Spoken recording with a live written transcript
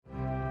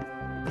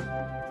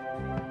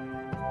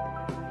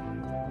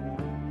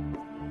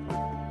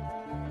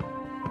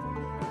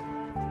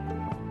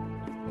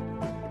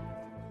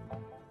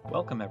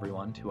Welcome,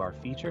 everyone, to our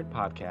featured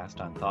podcast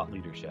on thought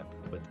leadership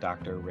with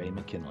Dr. Ray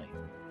McKinley.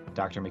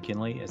 Dr.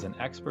 McKinley is an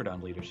expert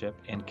on leadership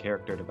and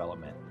character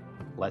development.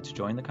 Let's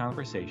join the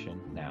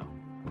conversation now.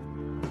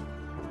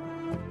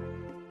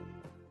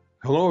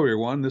 Hello,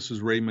 everyone. This is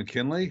Ray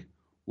McKinley.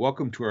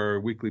 Welcome to our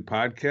weekly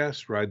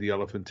podcast, Ride the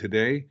Elephant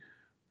Today.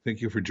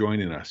 Thank you for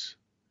joining us.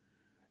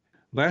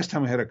 Last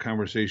time I had a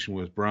conversation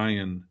with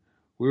Brian,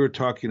 we were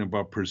talking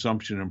about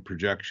presumption and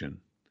projection.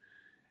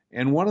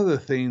 And one of the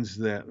things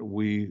that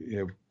we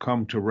have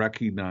come to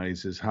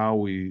recognize is how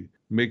we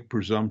make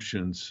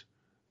presumptions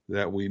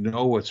that we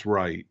know what's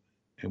right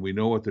and we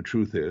know what the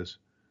truth is,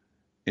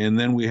 and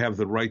then we have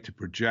the right to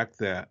project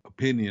that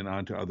opinion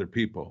onto other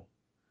people.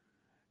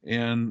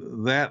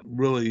 And that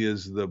really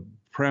is the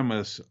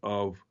premise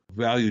of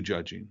value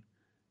judging.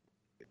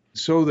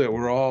 So that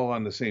we're all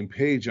on the same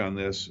page on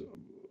this,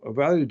 a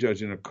value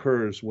judging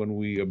occurs when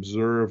we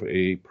observe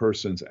a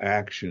person's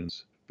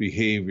actions,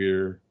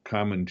 behavior,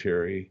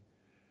 commentary,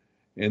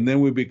 and then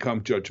we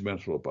become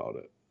judgmental about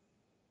it.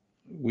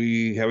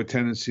 We have a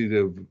tendency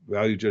to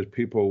value judge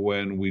people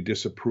when we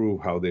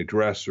disapprove how they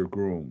dress or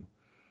groom,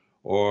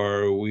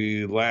 or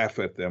we laugh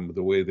at them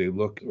the way they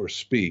look or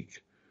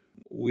speak.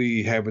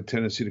 We have a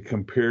tendency to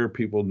compare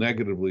people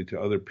negatively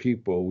to other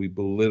people. We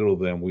belittle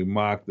them, we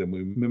mock them,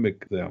 we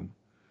mimic them.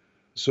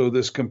 So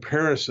this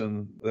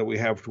comparison that we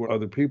have to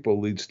other people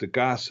leads to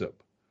gossip.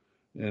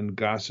 And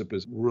gossip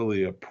is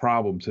really a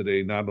problem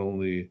today, not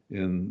only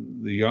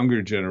in the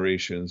younger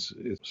generations,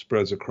 it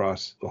spreads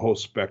across the whole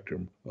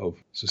spectrum of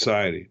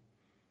society.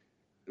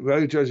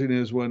 Value judging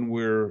is when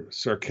we're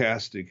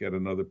sarcastic at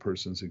another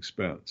person's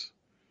expense.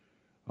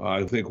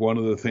 I think one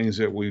of the things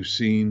that we've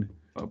seen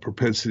a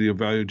propensity of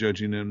value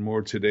judging in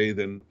more today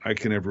than I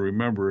can ever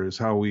remember is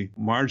how we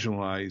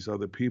marginalize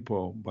other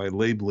people by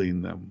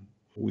labeling them.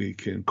 We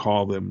can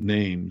call them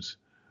names,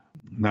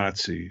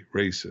 Nazi,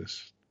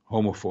 racist,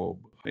 homophobe,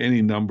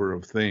 any number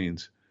of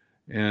things.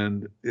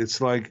 And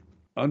it's like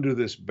under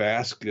this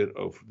basket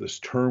of this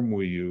term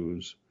we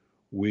use,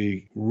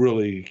 we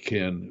really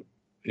can,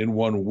 in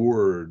one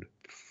word,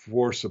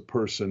 force a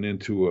person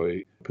into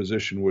a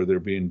position where they're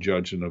being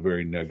judged in a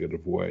very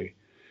negative way.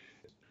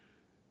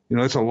 You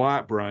know, it's a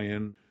lot,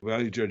 Brian.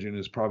 Value judging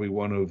is probably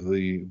one of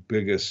the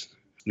biggest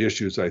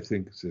issues, I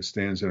think, that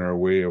stands in our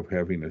way of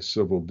having a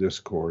civil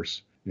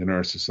discourse in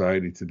our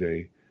society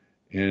today,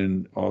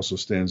 and also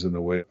stands in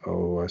the way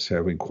of us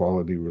having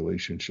quality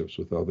relationships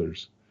with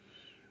others.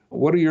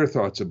 What are your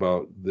thoughts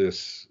about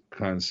this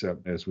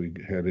concept as we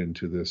head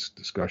into this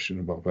discussion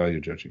about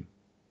value judging?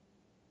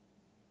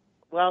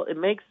 Well, it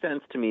makes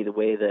sense to me the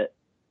way that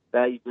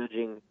value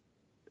judging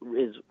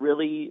is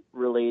really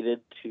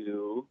related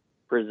to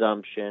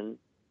presumption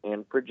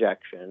and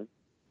projection,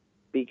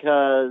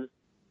 because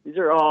these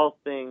are all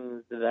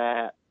things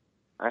that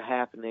are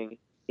happening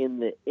in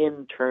the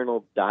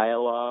internal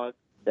dialogue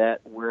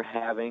that we're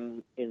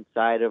having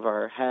inside of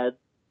our heads.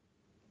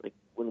 Like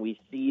when we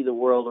see the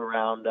world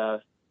around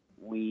us,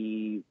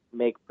 we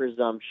make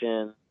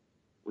presumptions,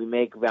 we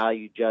make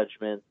value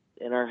judgments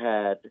in our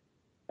head,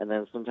 and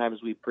then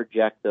sometimes we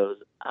project those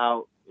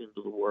out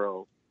into the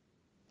world.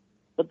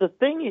 But the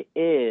thing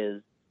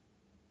is,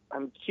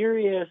 I'm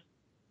curious,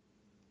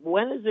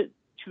 when is it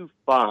too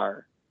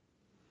far?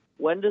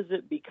 When does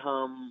it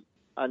become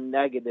a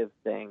negative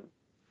thing?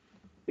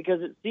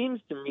 Because it seems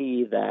to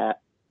me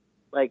that,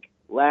 like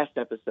last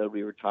episode,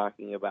 we were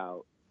talking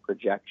about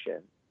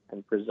projection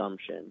and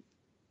presumption.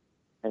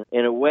 And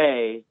in a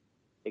way,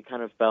 it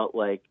kind of felt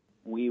like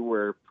we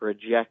were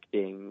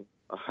projecting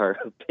our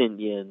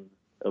opinion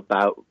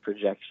about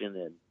projection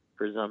and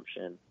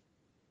presumption.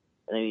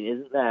 And I mean,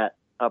 isn't that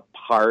a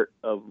part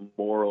of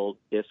moral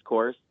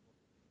discourse?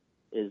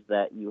 Is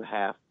that you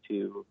have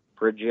to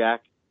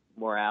project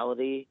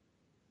morality?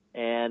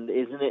 And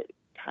isn't it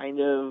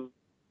kind of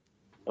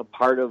a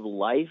part of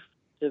life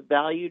to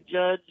value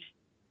judge?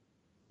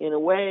 In a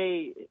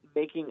way,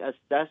 making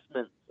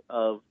assessments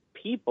of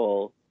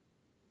people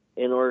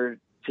in order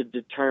to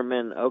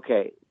determine,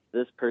 okay,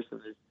 this person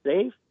is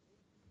safe,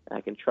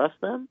 I can trust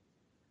them.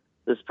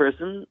 This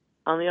person,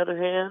 on the other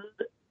hand,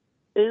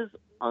 is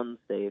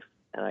unsafe,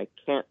 and I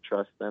can't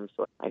trust them,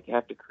 so I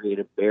have to create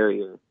a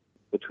barrier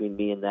between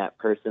me and that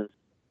person.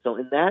 So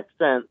in that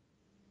sense,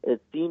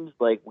 it seems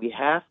like we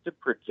have to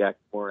project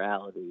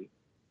morality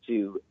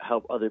to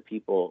help other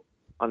people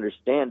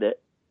understand it,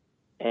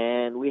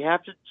 and we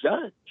have to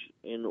judge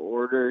in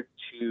order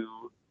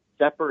to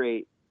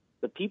separate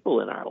the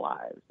people in our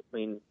lives. I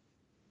mean,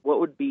 what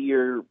would be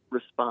your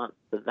response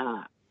to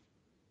that?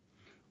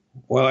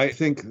 Well, I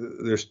think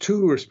there's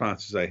two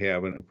responses I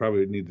have, and I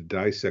probably need to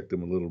dissect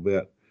them a little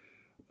bit.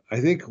 I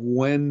think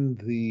when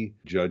the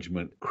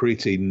judgment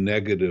creates a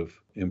negative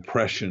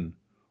impression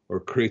or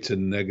creates a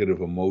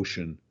negative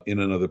emotion in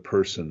another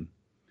person,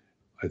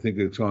 I think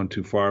it's gone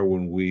too far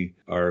when we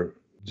are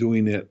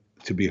doing it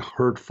to be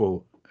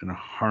hurtful and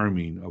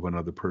harming of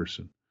another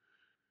person.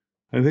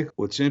 I think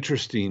what's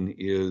interesting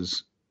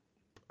is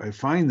I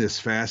find this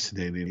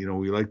fascinating.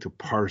 We like to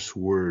parse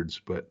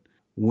words, but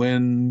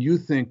when you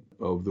think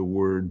of the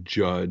word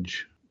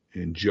judge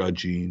and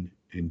judging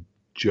and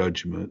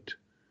judgment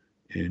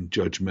and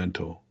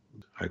judgmental,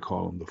 I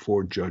call them the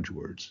four judge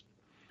words.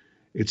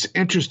 It's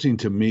interesting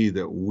to me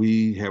that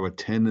we have a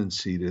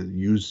tendency to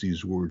use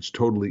these words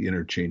totally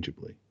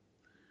interchangeably.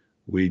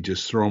 We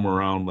just throw them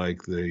around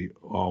like they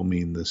all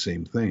mean the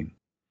same thing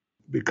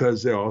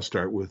because they all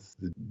start with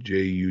the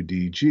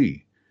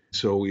JUDG.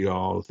 So we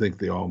all think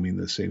they all mean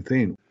the same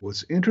thing.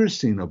 What's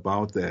interesting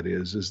about that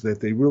is that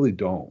they really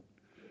don't.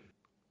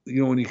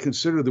 When you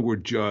consider the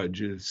word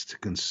judge, it's to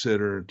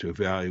consider, to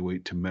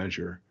evaluate, to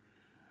measure.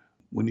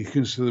 When you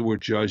consider the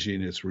word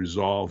judging, it's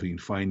resolving,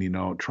 finding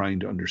out,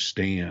 trying to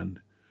understand.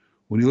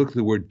 When you look at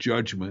the word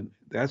judgment,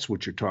 that's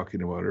what you're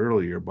talking about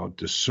earlier, about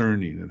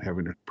discerning and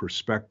having a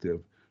perspective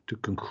to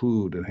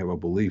conclude and have a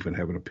belief and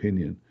have an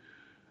opinion.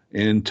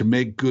 And to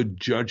make good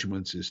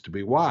judgments is to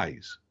be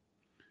wise.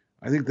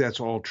 I think that's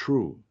all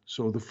true.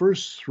 So the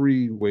first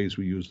three ways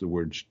we use the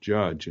words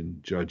judge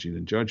and judging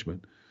and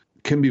judgment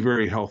can be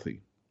very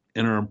healthy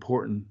and are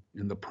important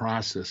in the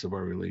process of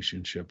our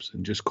relationships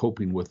and just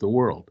coping with the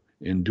world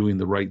and doing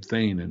the right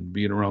thing and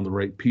being around the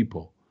right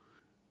people.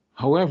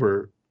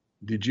 However,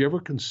 did you ever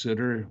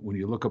consider when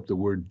you look up the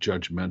word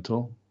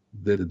judgmental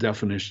that the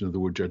definition of the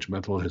word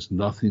judgmental has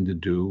nothing to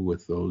do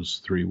with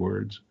those three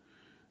words?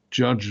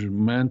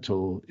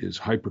 Judgmental is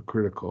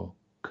hypercritical,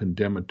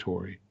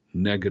 condemnatory,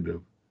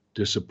 negative,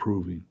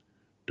 disapproving,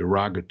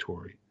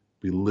 derogatory,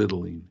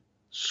 belittling,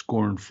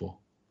 scornful.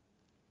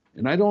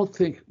 And I don't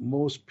think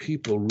most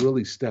people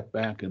really step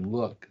back and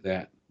look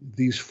at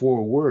these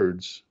four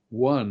words.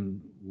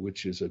 One,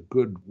 which is a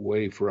good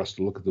way for us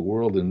to look at the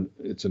world, and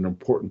it's an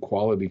important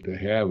quality to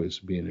have, is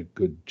being a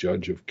good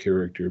judge of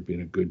character,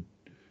 being a good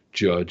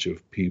judge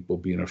of people,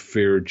 being a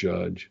fair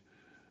judge.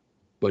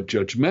 But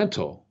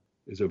judgmental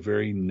is a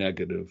very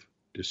negative,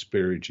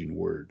 disparaging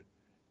word.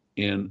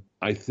 And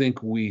I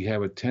think we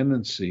have a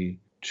tendency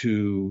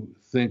to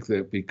think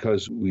that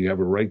because we have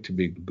a right to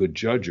be good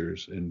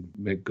judges and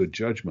make good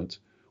judgments,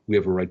 we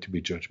have a right to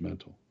be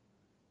judgmental.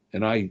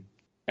 And I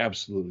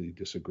absolutely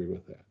disagree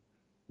with that.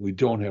 We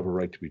don't have a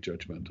right to be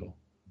judgmental.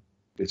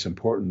 It's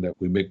important that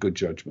we make good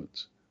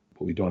judgments,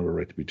 but we don't have a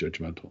right to be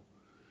judgmental.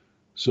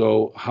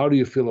 So how do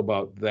you feel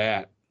about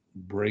that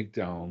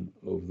breakdown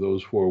of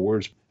those four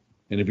words?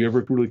 And have you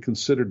ever really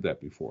considered that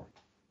before?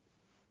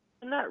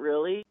 Not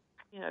really.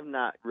 I've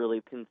not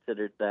really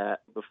considered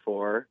that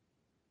before.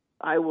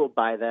 I will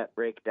buy that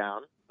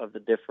breakdown of the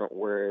different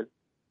words.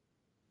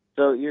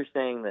 So you're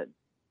saying that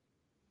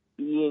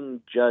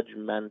being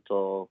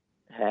judgmental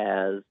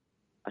has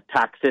a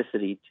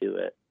toxicity to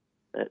it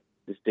that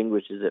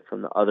distinguishes it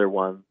from the other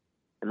ones.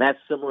 And that's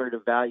similar to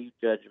value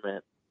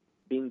judgment.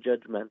 Being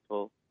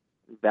judgmental,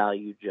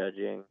 value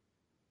judging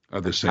Are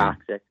the same.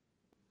 Toxic.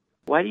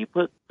 Why do you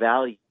put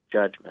value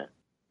judgment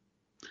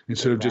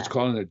instead of just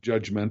calling it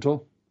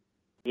judgmental?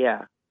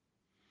 Yeah.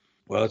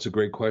 Well, that's a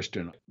great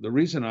question. The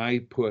reason I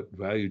put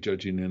value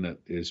judging in it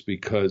is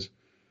because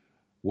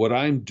what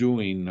I'm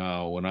doing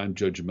now when I'm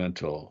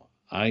judgmental,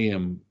 I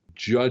am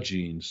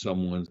judging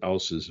someone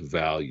else's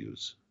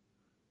values,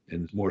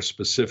 and more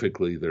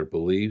specifically, their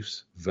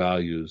beliefs,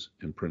 values,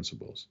 and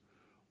principles.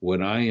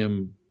 When I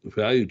am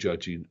value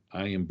judging,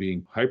 I am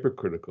being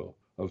hypercritical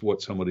of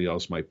what somebody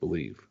else might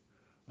believe.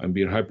 I'm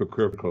being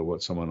hypercritical of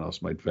what someone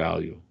else might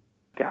value.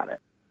 Got it.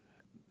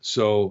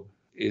 So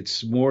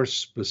it's more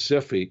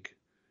specific.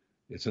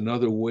 It's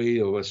another way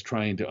of us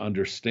trying to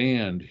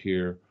understand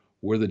here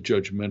where the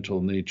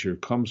judgmental nature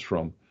comes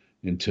from.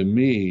 And to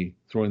me,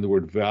 throwing the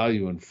word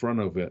value in front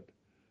of it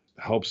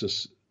helps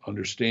us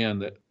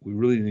understand that we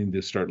really need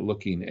to start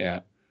looking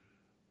at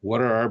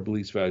what are our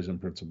beliefs, values, and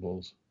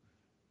principles,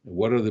 and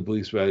what are the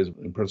beliefs, values,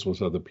 and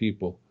principles of other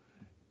people.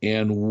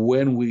 And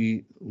when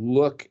we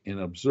look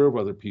and observe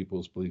other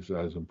people's beliefs,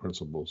 values, and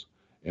principles,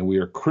 and we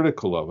are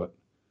critical of it,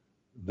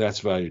 that's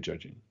value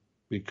judging,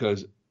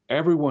 because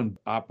everyone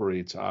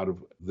operates out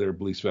of their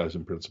beliefs, values,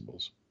 and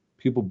principles.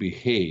 People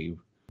behave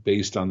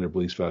based on their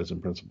beliefs, values,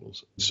 and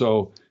principles.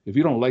 So if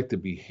you don't like the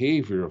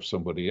behavior of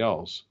somebody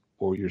else,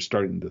 or you're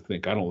starting to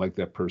think, I don't like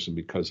that person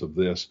because of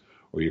this,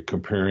 or you're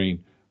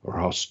comparing, or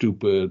how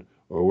stupid,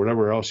 or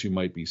whatever else you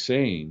might be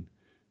saying,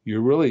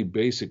 you're really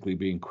basically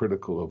being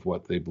critical of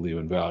what they believe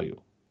and value,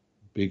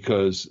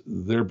 because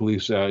their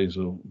beliefs, values,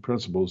 and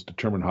principles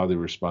determine how they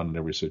respond in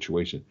every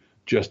situation,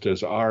 just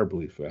as our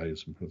belief,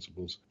 values, and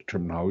principles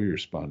determine how we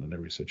respond in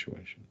every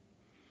situation.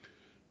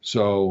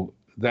 So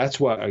that's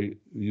why I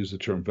use the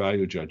term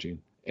value judging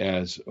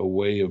as a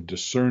way of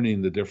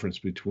discerning the difference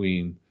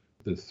between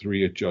the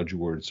three judge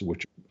words,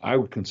 which I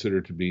would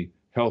consider to be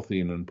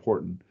healthy and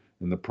important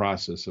in the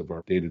process of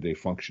our day-to-day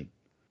function.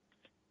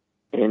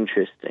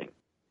 Interesting.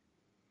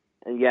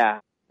 And yeah,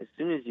 as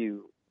soon as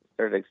you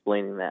started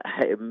explaining that,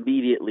 I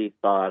immediately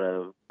thought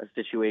of a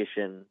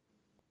situation.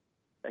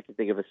 I can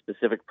think of a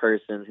specific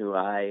person who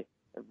I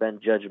have been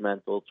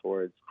judgmental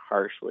towards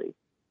harshly.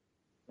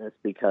 That's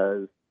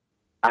because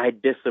I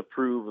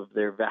disapprove of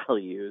their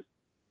values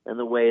and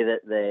the way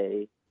that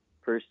they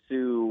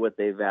pursue what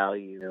they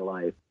value in their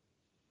life.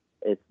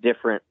 It's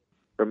different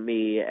from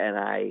me, and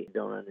I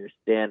don't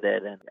understand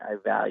it, and I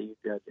value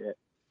judge it.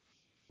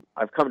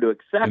 I've come to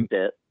accept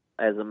it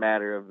as a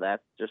matter of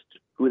that's just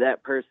who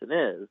that person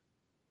is.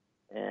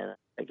 And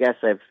I guess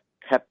I've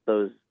kept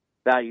those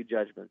value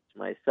judgments to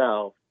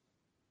myself.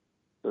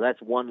 So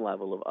that's one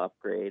level of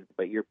upgrade,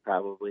 but you're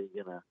probably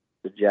going to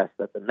suggest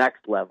that the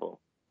next level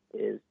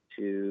is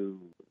to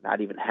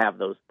not even have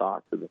those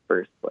thoughts in the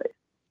first place.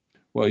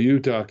 Well, you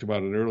talked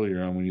about it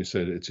earlier on when you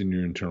said it's in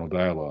your internal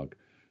dialogue.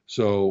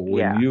 So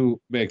when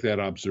you make that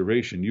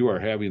observation, you are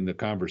having the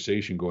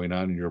conversation going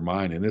on in your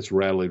mind, and it's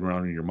rattling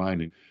around in your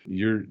mind. And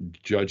you're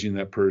judging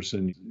that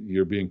person.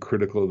 You're being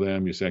critical of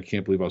them. You say, I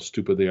can't believe how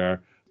stupid they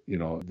are. You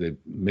know, they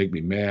make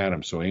me mad.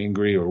 I'm so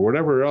angry, or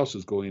whatever else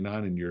is going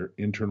on in your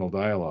internal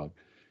dialogue.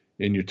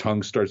 And your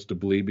tongue starts to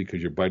bleed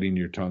because you're biting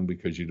your tongue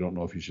because you don't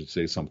know if you should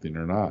say something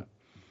or not.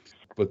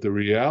 But the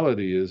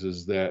reality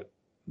is that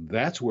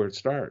that's where it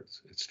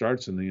starts. It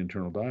starts in the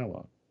internal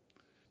dialogue.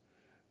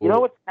 You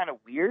know what's kind of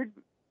weird?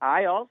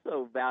 I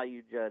also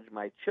value judge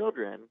my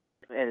children,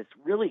 and it's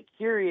really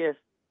curious.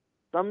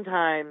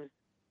 Sometimes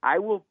I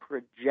will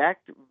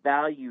project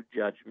value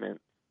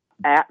judgments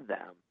at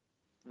them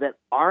that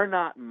are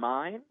not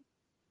mine,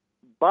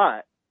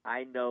 but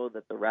I know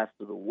that the rest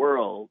of the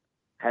world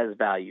has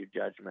value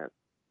judgments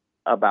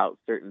about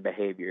certain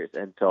behaviors,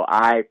 and so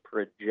I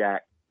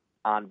project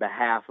on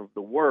behalf of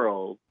the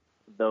world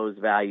those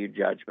value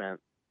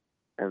judgments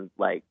and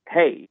like,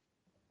 hey,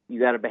 you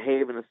got to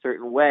behave in a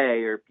certain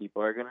way or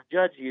people are going to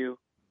judge you,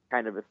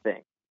 kind of a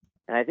thing.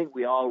 And I think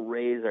we all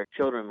raise our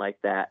children like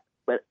that.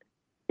 But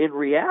in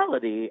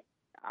reality,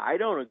 I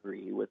don't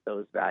agree with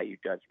those value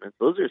judgments.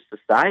 Those are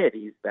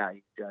society's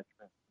value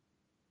judgments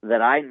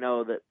that I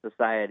know that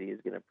society is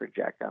going to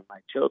project on my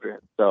children.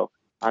 So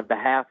on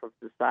behalf of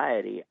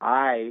society,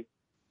 I,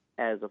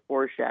 as a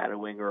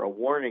foreshadowing or a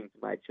warning to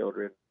my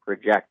children,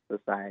 project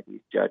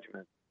society's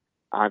judgments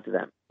onto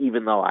them,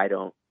 even though I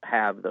don't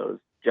have those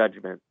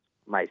judgments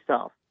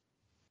myself.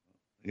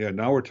 Yeah,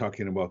 now we're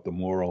talking about the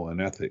moral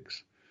and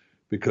ethics,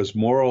 because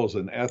morals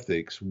and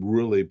ethics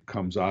really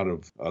comes out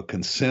of a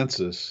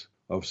consensus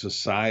of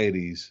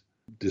society's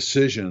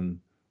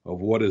decision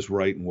of what is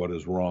right and what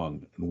is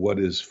wrong, and what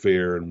is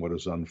fair and what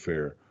is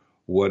unfair,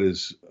 what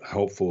is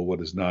helpful,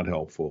 what is not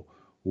helpful,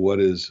 what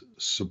is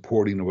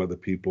supporting of other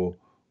people,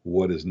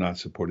 what is not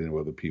supporting of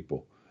other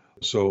people.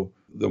 So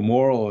the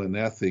moral and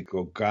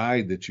ethical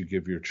guide that you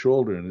give your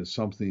children is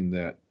something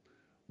that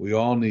we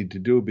all need to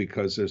do,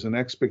 because there's an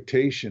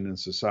expectation in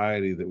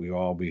society that we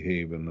all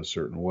behave in a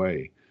certain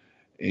way.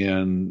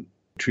 And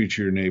treat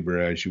your neighbor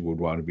as you would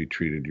want to be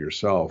treated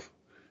yourself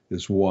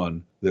is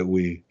one that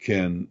we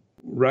can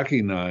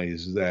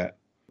recognize that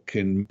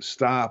can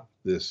stop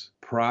this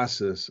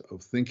process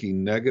of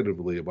thinking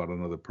negatively about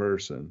another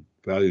person,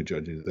 value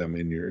judging them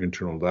in your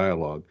internal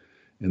dialogue,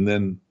 and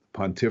then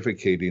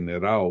pontificating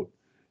it out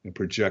and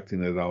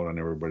projecting it out on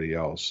everybody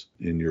else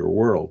in your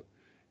world.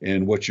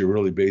 And what you're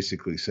really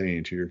basically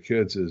saying to your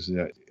kids is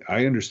that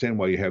I understand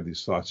why you have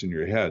these thoughts in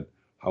your head.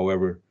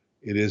 However,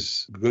 it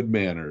is good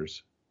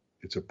manners.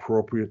 It's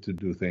appropriate to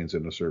do things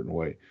in a certain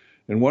way.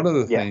 And one of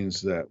the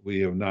things that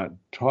we have not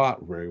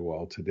taught very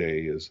well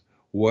today is,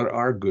 what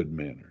are good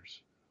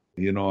manners?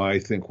 You know, I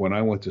think when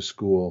I went to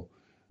school,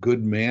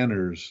 good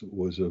manners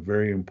was a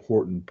very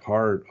important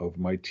part of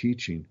my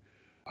teaching.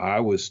 I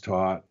was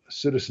taught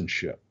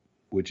citizenship,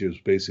 which is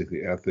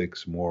basically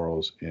ethics,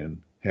 morals, and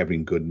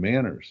having good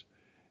manners.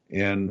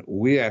 And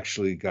we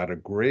actually got a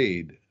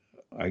grade.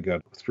 I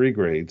got 3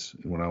 grades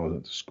when I was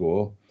at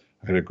school.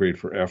 I had a grade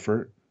for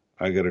effort,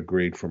 I got a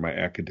grade for my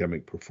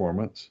academic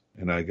performance,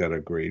 and I got a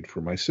grade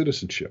for my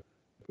citizenship.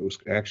 It was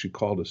actually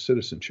called a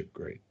citizenship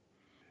grade.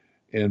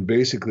 And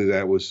basically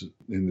that was,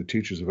 in the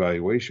teacher's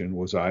evaluation,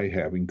 was I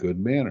having good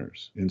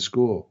manners in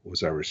school?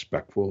 Was I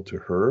respectful to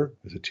her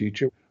as a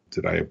teacher?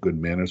 Did I have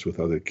good manners with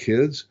other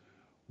kids?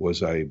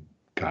 Was I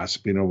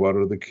gossiping about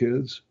other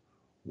kids?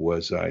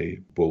 Was I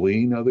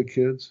bullying other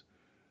kids?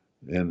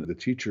 And the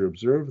teacher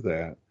observed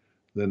that.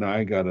 Then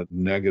I got a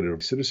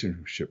negative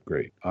citizenship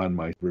grade on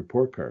my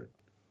report card.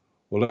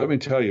 Well, let me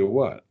tell you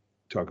what,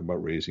 talk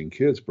about raising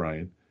kids,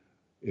 Brian.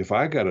 If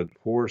I got a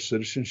poor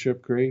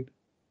citizenship grade,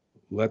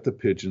 let the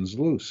pigeons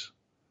loose.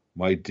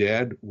 My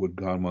dad would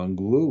come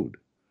unglued.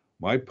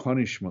 My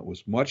punishment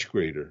was much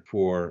greater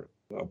for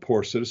a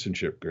poor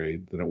citizenship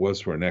grade than it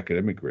was for an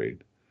academic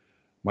grade.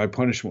 My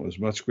punishment was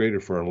much greater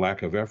for a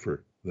lack of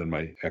effort than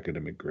my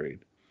academic grade.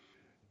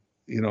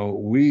 You know,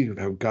 we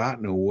have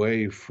gotten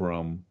away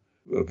from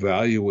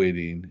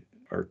evaluating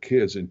our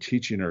kids and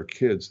teaching our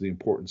kids the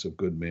importance of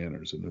good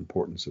manners and the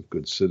importance of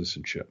good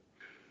citizenship.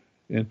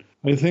 And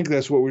I think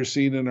that's what we're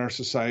seeing in our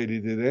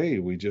society today.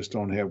 We just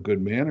don't have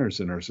good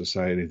manners in our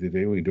society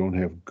today. We don't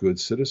have good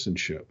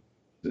citizenship.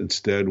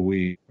 Instead,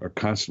 we are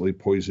constantly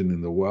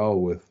poisoning the well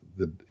with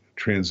the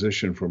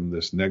transition from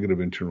this negative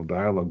internal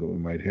dialogue that we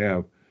might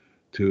have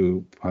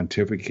to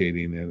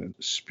pontificating and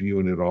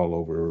spewing it all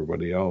over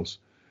everybody else,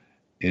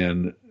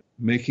 and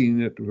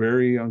making it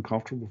very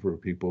uncomfortable for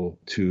people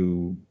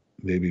to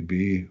maybe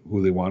be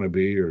who they want to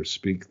be or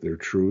speak their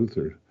truth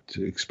or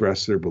to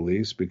express their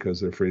beliefs because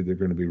they're afraid they're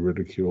going to be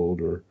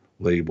ridiculed or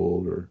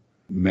labeled or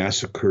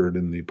massacred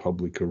in the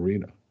public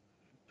arena.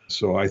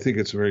 So I think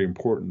it's very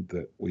important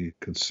that we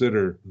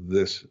consider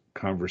this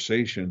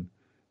conversation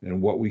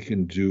and what we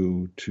can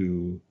do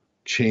to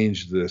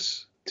change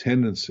this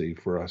tendency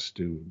for us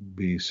to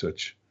be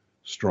such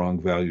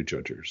strong value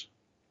judgers.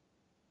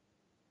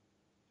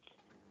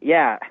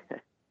 Yeah,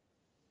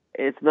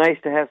 it's nice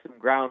to have some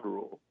ground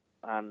rules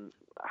on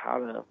how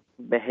to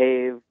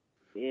behave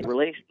in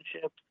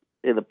relationships,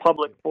 in the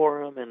public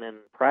forum, and in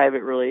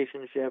private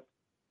relationships.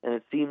 And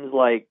it seems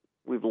like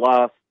we've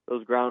lost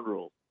those ground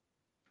rules.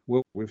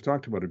 Well, we've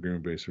talked about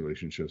agreement-based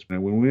relationships.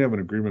 And when we have an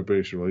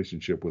agreement-based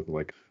relationship with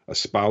like a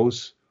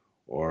spouse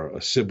or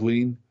a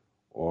sibling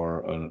or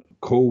a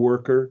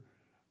coworker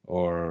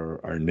or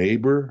our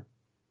neighbor,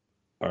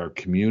 our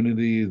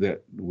community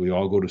that we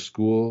all go to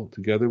school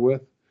together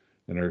with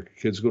and our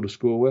kids go to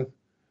school with,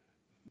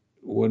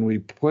 when we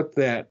put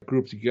that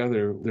group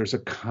together, there's a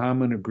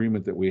common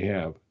agreement that we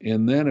have.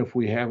 And then if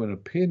we have an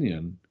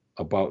opinion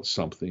about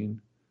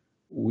something,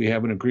 we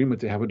have an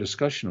agreement to have a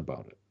discussion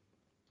about it.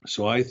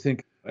 So I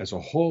think as a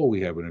whole,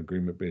 we have an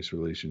agreement-based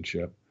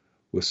relationship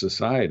with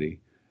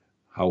society.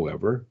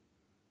 However,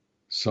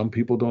 some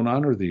people don't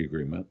honor the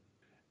agreement.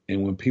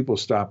 And when people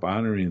stop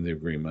honoring the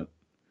agreement,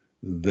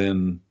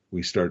 then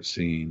we start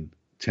seeing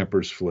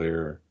tempers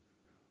flare.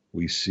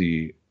 We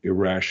see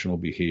irrational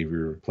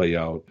behavior play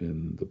out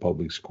in the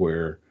public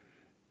square,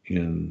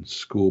 in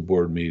school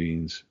board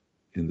meetings,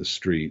 in the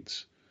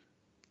streets,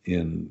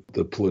 in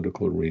the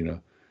political arena.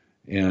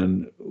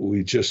 And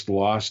we just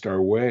lost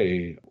our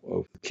way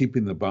of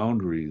keeping the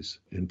boundaries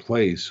in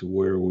place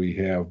where we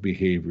have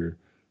behavior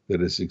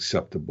that is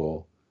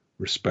acceptable,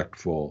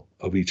 respectful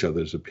of each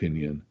other's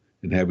opinion,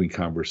 and having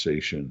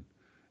conversation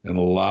and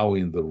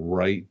allowing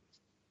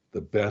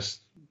the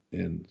best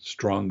and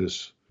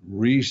strongest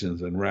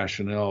reasons and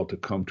rationale to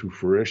come to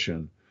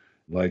fruition.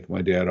 Like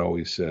my dad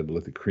always said,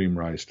 let the cream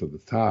rise to the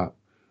top.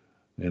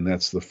 And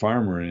that's the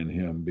farmer in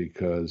him,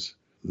 because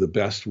the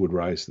best would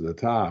rise to the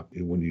top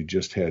when you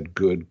just had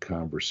good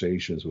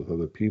conversations with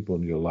other people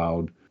and you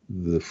allowed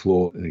the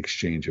flow and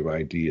exchange of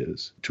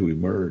ideas to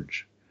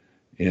emerge.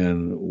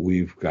 And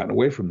we've gotten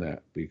away from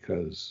that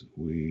because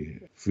we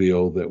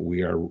feel that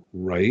we are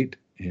right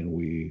and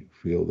we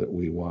feel that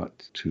we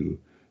want to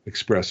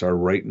express our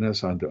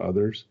rightness onto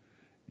others.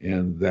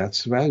 And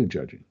that's value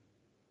judging.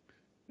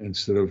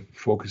 Instead of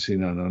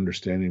focusing on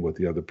understanding what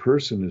the other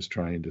person is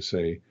trying to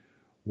say,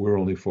 we're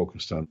only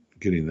focused on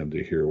getting them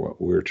to hear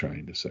what we're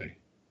trying to say.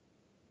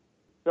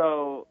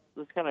 So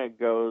this kind of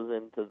goes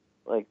into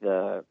like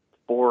the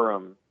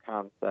forum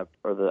concept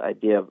or the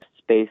idea of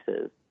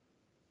spaces.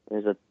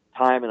 There's a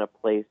time and a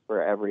place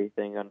for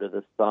everything under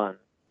the sun.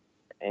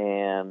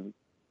 And,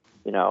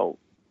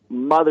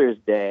 Mother's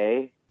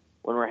Day,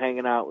 when we're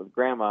hanging out with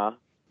Grandma,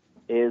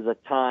 is a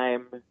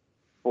time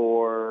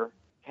for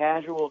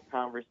casual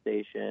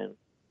conversation,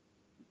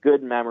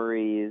 good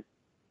memories.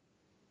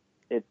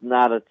 It's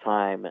not a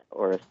time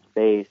or a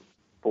space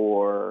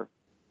for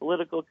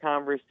political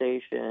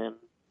conversation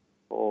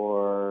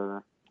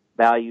or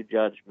value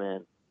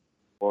judgment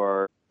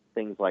or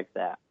things like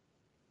that.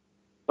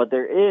 But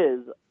there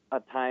is a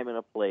time and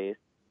a place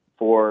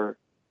for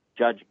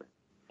judgment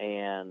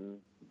and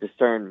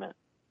discernment.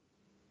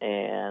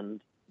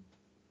 And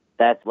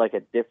that's like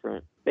a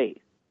different space.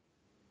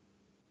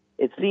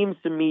 It seems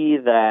to me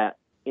that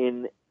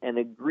in an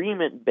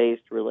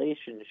agreement-based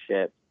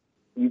relationship,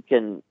 you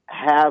can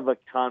have a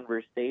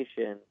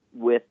conversation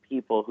with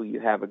people who you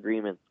have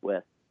agreements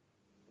with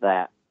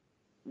that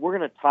we're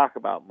going to talk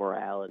about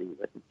morality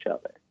with each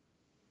other.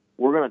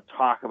 We're going to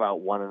talk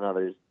about one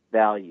another's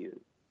values.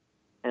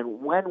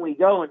 And when we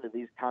go into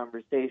these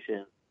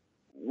conversations,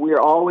 we're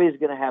always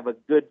going to have a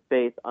good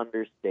faith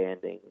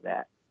understanding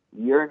that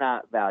you're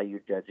not value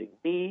judging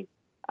me,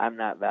 I'm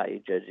not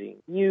value judging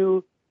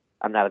you,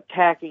 I'm not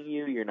attacking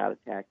you, you're not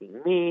attacking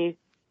me.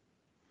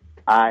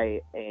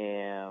 I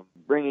am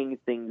bringing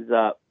things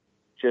up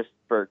just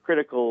for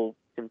critical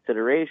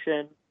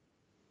consideration.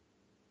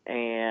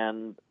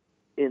 And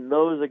in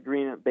those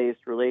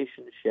agreement-based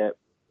relationships,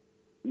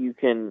 you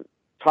can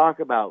talk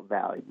about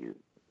values.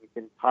 You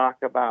can talk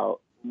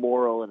about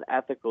moral and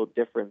ethical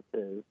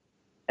differences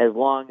as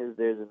long as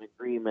there's an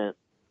agreement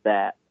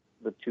that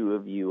the two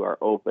of you are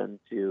open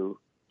to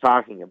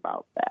talking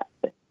about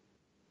that.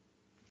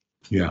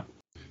 Yeah,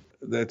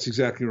 that's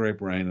exactly right,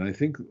 Brian. And I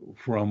think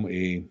from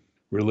a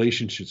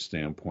relationship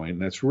standpoint,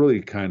 and that's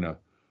really kind of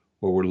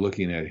what we're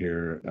looking at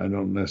here. I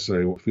don't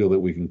necessarily feel that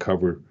we can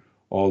cover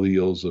all the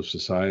ills of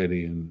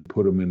society and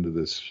put them into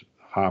this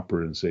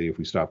hopper and say if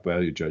we stop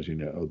value judging,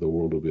 the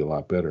world will be a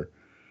lot better.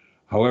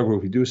 However,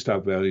 if we do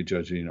stop value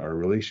judging, our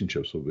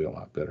relationships will be a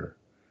lot better.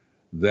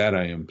 That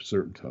I am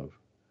certain of.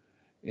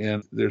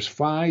 And there's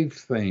 5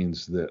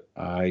 things that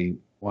I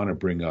want to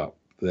bring up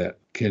that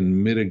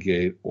can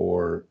mitigate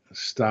or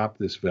stop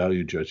this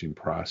value judging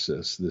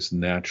process, this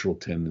natural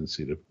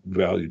tendency to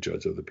value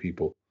judge other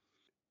people.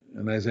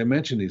 And as I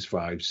mentioned, these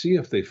 5, see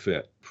if they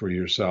fit for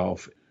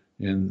yourself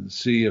and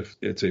see if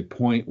it's a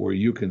point where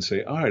you can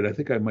say, all right, I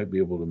think I might be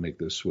able to make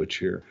this switch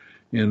here.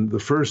 And the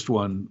first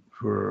one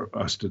for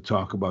us to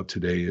talk about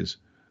today is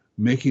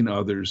making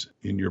others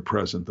in your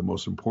present the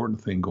most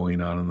important thing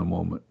going on in the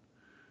moment.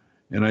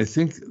 And I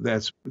think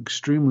that's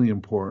extremely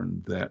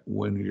important, that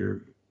when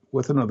you're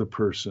with another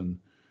person,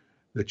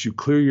 that you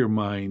clear your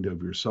mind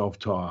of your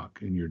self-talk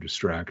and your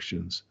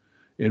distractions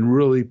and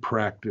really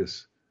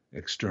practice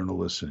external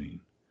listening.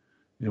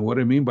 And what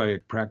I mean by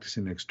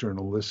practicing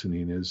external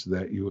listening is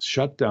that you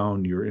shut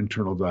down your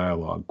internal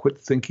dialogue, quit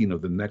thinking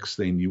of the next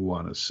thing you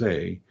want to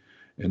say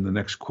and the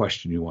next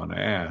question you want to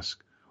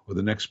ask or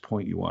the next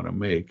point you want to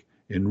make,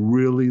 and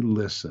really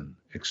listen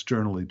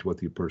externally to what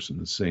the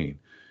person is saying.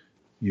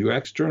 You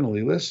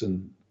externally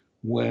listen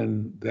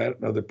when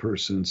that other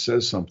person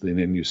says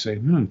something and you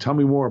say, tell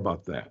me more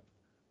about that.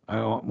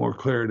 I want more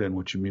clarity on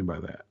what you mean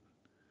by that.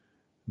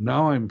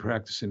 Now I'm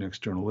practicing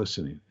external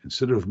listening.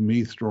 Instead of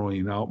me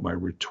throwing out my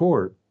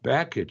retort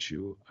back at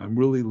you, I'm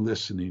really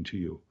listening to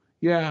you.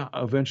 Yeah,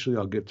 eventually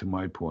I'll get to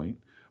my point,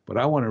 but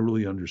I want to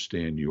really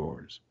understand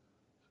yours.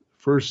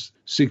 First,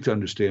 seek to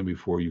understand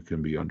before you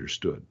can be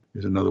understood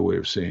is another way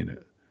of saying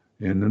it.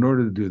 And in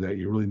order to do that,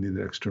 you really need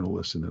to external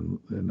listen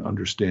and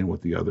understand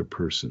what the other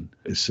person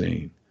is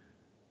saying.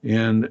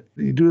 And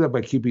you do that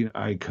by keeping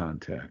eye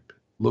contact,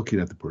 looking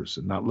at the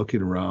person, not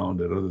looking around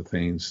at other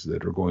things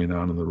that are going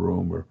on in the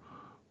room or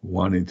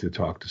wanting to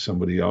talk to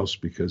somebody else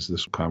because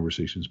this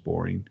conversation is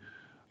boring.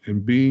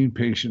 And being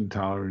patient,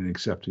 tolerant, and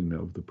accepting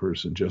of the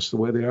person just the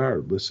way they are.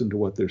 Listen to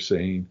what they're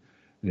saying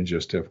and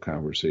just have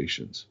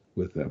conversations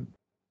with them.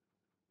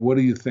 What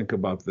do you think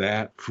about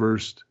that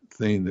first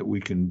thing that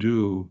we can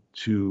do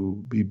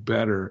to be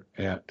better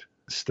at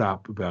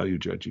stop value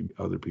judging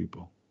other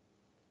people?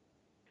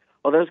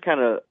 Well, that's kind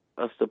of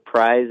a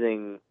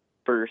surprising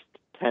first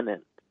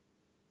tenet.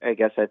 I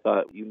guess I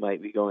thought you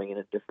might be going in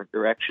a different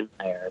direction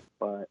there,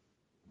 but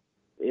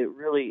it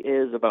really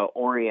is about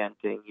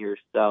orienting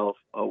yourself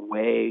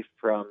away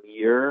from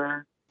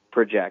your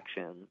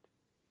projections.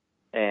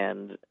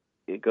 And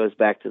it goes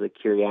back to the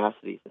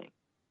curiosity thing.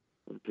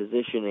 And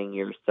positioning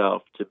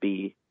yourself to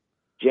be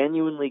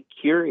genuinely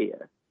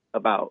curious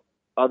about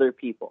other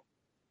people,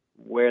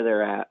 where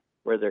they're at,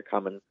 where they're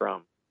coming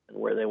from, and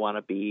where they want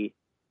to be.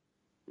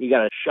 You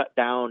got to shut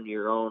down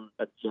your own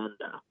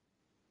agenda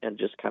and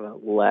just kind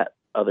of let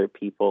other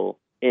people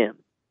in.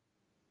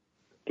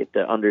 Get to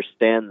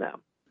understand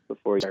them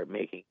before you start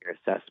making your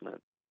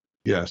assessment.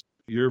 Yes,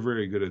 you're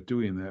very good at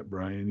doing that,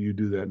 Brian. You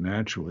do that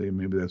naturally.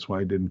 Maybe that's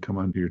why it didn't come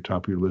onto your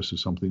top of your list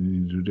as something you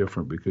need to do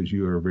different, because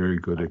you are a very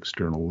good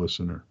external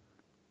listener.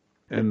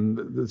 And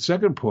the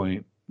second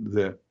point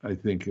that I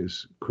think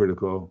is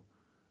critical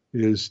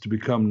is to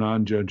become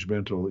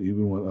non-judgmental,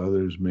 even when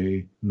others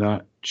may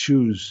not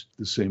choose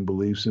the same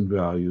beliefs and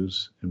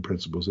values and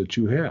principles that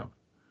you have.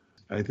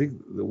 I think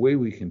the way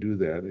we can do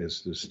that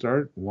is to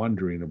start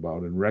wondering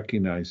about and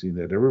recognizing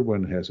that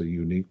everyone has a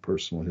unique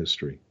personal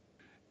history.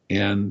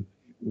 And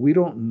we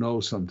don't know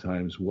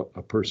sometimes what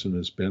a person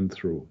has been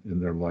through in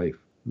their life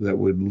that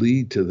would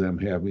lead to them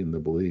having the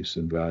beliefs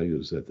and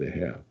values that they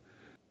have.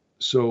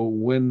 So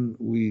when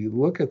we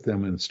look at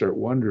them and start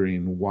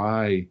wondering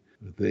why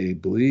they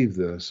believe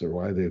this, or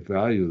why they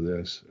value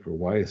this, or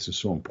why it's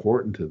just so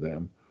important to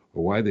them,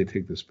 or why they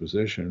take this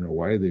position, or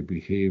why they're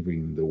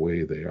behaving the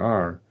way they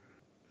are,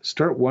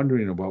 start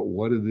wondering about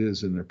what it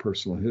is in their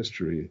personal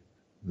history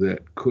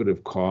that could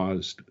have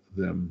caused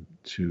them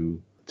to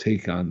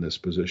take on this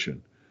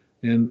position.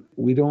 And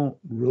we don't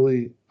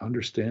really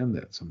understand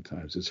that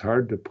sometimes. It's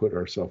hard to put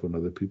ourselves in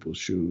other people's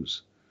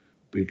shoes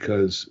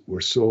because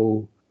we're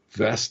so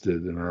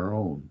vested in our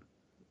own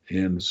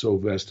and so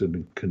vested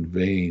in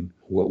conveying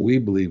what we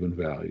believe and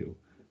value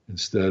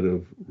instead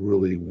of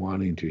really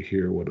wanting to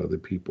hear what other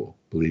people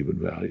believe and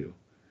value.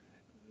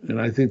 And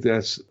I think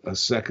that's a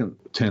second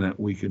tenet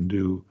we can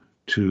do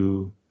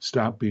to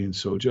stop being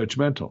so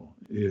judgmental.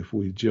 If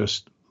we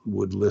just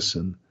would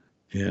listen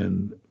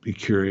and be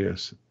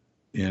curious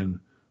and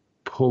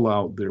pull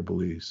out their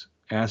beliefs,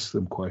 ask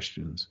them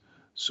questions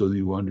so that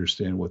you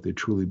understand what they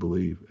truly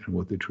believe and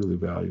what they truly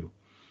value.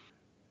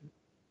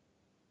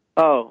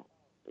 Oh,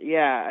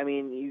 yeah. I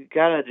mean, you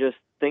got to just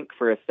think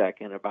for a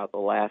second about the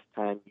last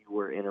time you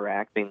were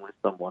interacting with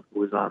someone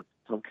who was on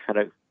some kind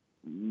of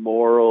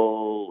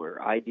moral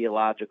or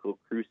ideological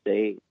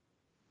crusade,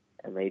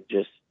 and they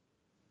just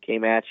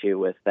came at you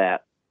with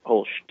that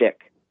whole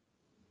shtick.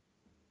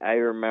 I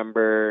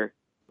remember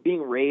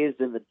being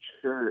raised in the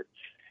church,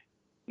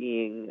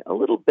 being a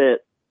little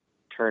bit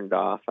turned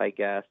off, I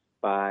guess,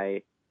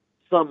 by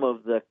some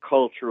of the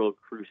cultural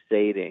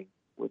crusading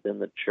within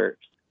the church,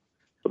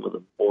 some of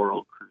the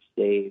moral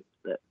crusades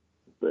that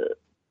the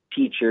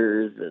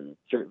teachers and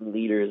certain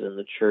leaders in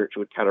the church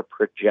would kind of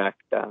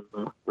project on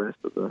the rest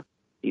of the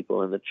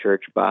people in the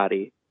church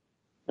body.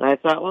 And I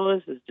thought, well,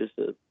 this is just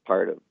a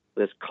part of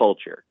this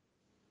culture.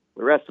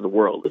 The rest of the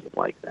world isn't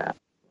like that.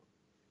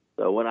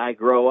 So when I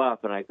grow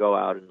up and I go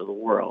out into the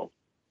world,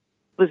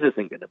 this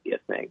isn't going to be a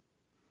thing.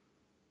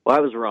 Well, I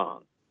was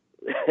wrong.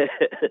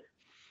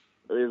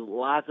 there's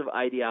lots of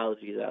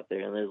ideologies out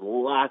there, and there's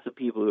lots of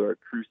people who are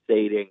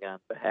crusading on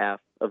behalf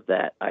of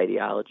that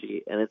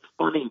ideology. And it's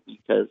funny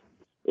because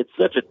it's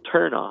such a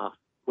turnoff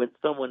when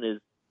someone is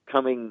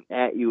coming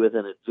at you with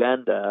an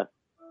agenda.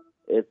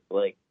 It's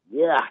like,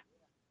 yeah.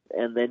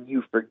 And then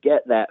you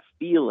forget that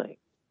feeling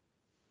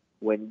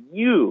when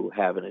you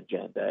have an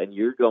agenda and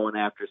you're going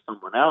after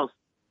someone else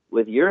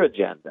with your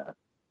agenda.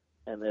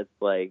 And it's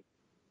like,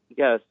 you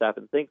got to stop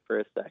and think for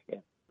a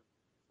second.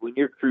 When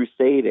you're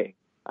crusading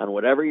on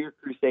whatever you're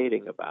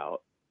crusading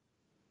about,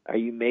 are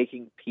you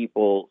making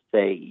people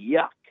say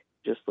yuck,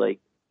 just like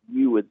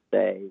you would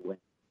say when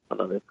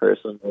another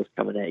person was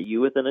coming at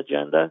you with an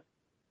agenda?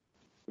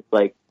 It's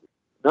like,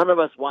 none of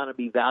us want to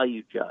be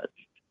value judged,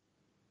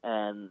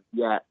 and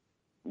yet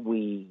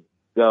we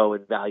go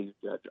and value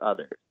judge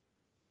others.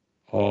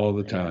 All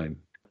the time.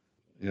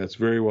 Yeah, it's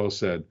very well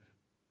said.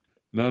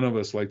 None of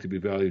us like to be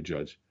value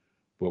judged,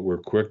 but we're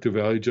quick to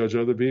value judge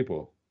other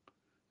people.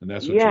 And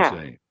that's what you're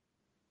saying.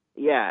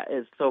 Yeah,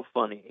 it's so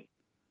funny.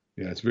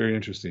 Yeah, it's very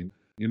interesting.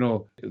 You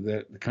know,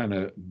 that kind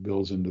of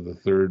builds into the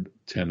third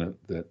tenet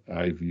that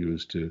I've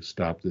used to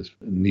stop this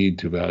need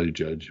to value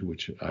judge,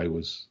 which I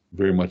was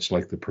very much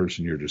like the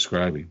person you're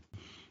describing.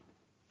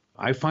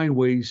 I find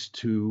ways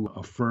to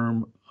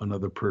affirm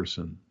another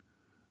person.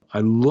 I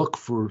look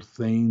for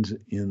things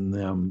in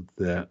them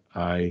that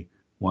I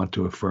want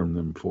to affirm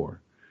them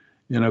for.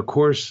 And of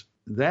course,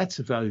 that's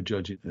a value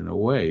judging in a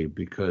way,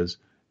 because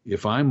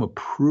if I'm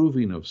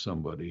approving of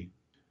somebody,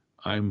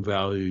 I'm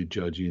value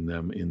judging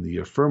them in the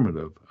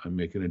affirmative. I'm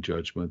making a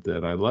judgment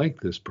that I like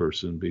this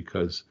person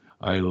because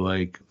I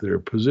like their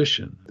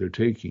position they're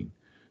taking.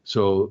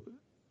 So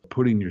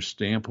putting your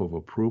stamp of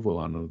approval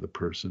on another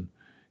person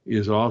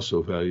is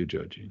also value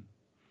judging.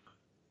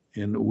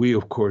 And we,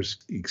 of course,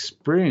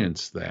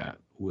 experience that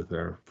with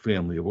our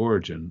family of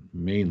origin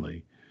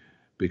mainly,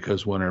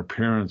 because when our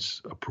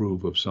parents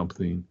approve of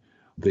something,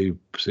 they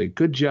say,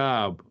 good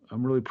job,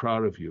 I'm really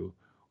proud of you.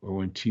 Or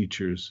when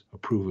teachers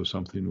approve of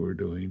something we're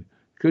doing,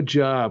 good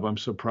job, I'm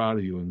so proud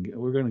of you, and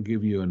we're going to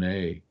give you an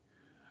A.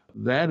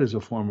 That is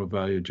a form of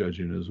value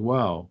judging as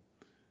well.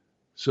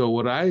 So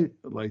what I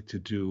like to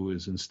do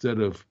is, instead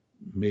of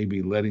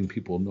maybe letting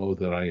people know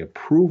that I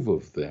approve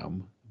of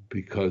them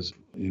because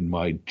in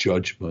my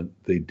judgment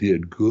they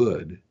did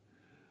good,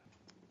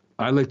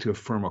 I like to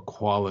affirm a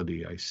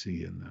quality I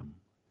see in them.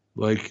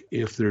 Like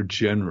if they're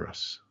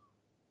generous.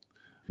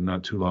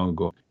 Not too long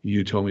ago,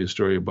 you told me a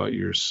story about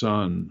your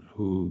son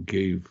who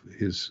gave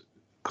his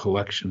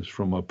collections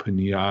from a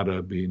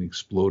piñata being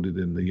exploded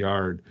in the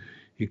yard.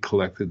 He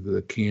collected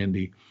the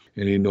candy,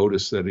 and he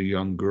noticed that a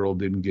young girl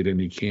didn't get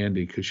any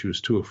candy because she was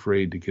too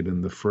afraid to get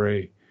in the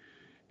fray.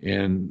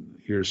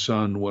 And your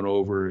son went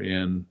over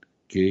and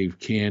gave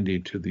candy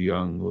to the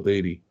young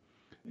lady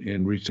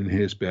and reached in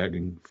his bag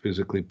and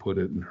physically put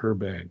it in her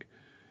bag.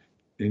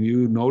 And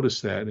you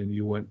noticed that, and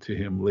you went to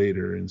him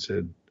later and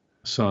said,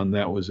 son,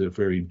 that was a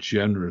very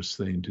generous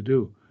thing to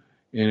do.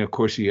 And of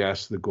course, he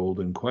asked the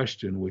golden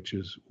question, which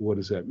is, what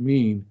does that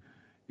mean?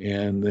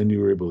 And then you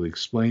were able to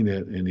explain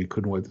it, and he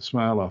couldn't wipe the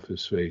smile off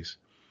his face.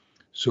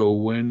 So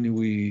when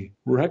we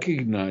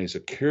recognize a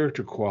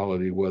character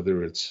quality,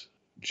 whether it's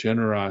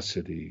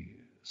generosity,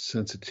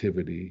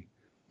 sensitivity,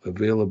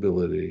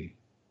 availability,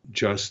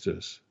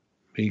 justice,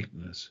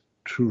 meekness,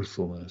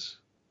 truthfulness,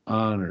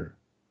 honor,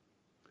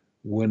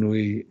 when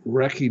we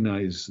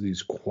recognize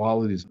these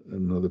qualities in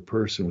another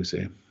person, we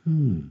say,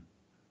 Then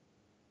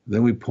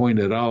we point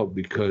it out,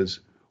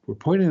 because we're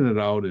pointing it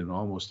out in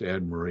almost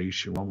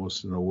admiration,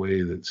 almost in a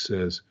way that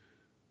says,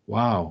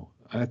 wow,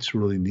 that's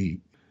really neat.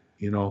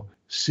 You know,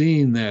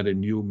 seeing that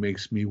in you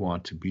makes me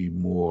want to be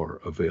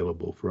more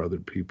available for other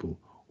people,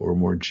 or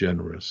more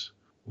generous,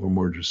 or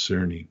more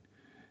discerning.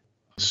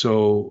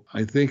 So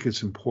I think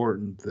it's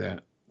important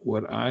that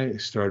what I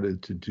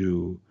started to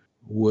do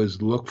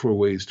was look for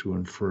ways to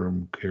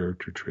affirm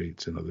character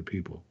traits in other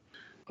people.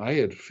 I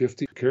had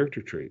 50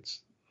 character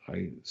traits.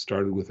 I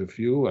started with a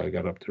few. I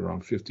got up to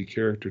around 50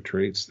 character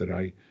traits that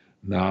I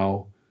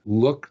now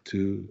look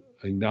to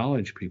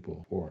acknowledge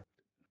people for.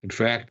 In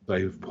fact,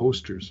 I have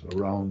posters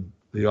around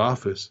the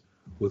office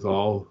with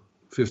all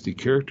 50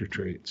 character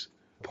traits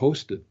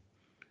posted,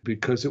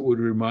 because it would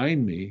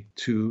remind me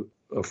to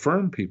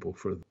affirm people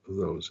for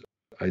those.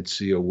 I'd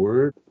see a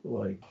word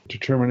like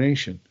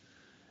determination,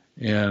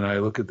 and I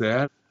look at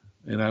that,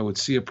 and I would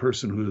see a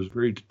person who is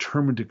very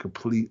determined to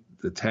complete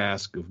the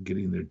task of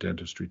getting their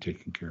dentistry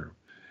taken care of.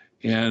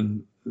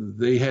 And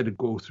they had to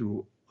go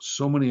through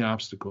so many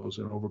obstacles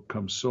and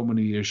overcome so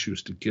many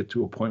issues to get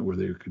to a point where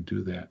they could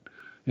do that.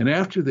 And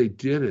after they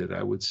did it,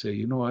 I would say,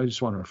 I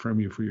just want to affirm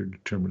you for your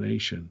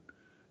determination.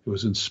 It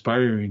was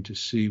inspiring to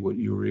see what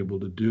you were able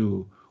to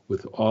do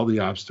with all the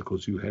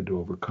obstacles you had to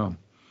overcome.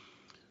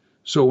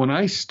 So when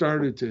I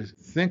started to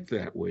think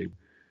that way,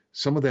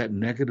 some of that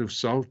negative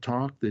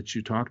self-talk that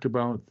you talked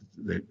about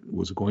that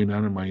was going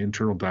on in my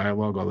internal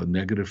dialogue, all the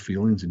negative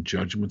feelings and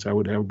judgments I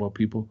would have about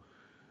people,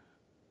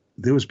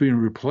 they was being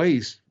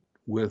replaced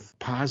with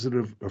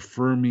positive,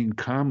 affirming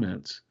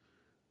comments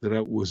that I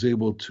was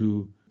able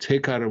to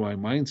take out of my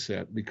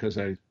mindset because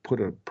I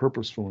put a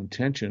purposeful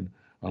intention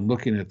on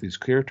looking at these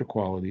character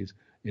qualities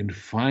and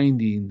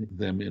finding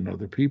them in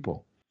other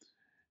people.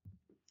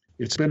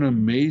 It's been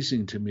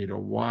amazing to me to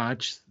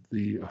watch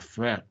the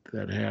effect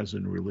that has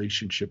in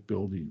relationship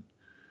building.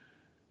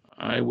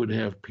 I would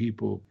have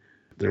people,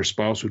 their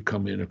spouse would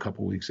come in a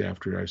couple weeks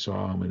after I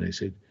saw them and they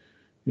said,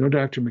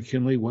 Dr.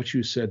 McKinley, what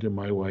you said to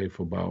my wife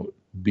about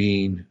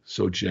being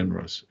so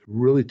generous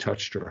really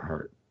touched her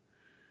heart.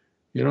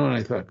 And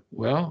I thought,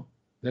 well,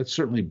 that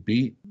certainly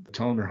beat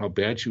telling her how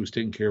bad she was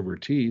taking care of her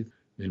teeth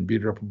and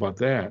beat her up about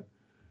that.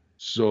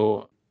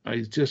 So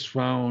I just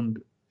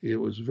found it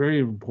was very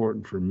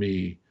important for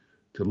me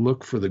to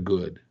look for the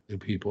good in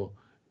people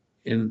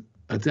and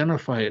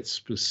identify it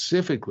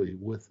specifically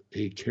with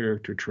a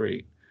character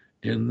trait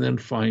and then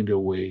find a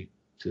way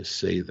to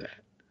say that.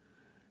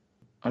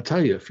 I'll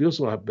tell you, it feels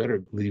a lot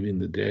better leaving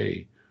the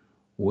day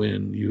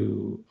when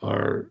you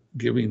are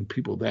giving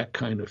people that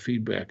kind of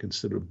feedback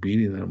instead of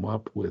beating them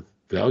up with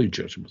value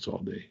judgments all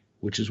day,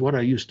 which is what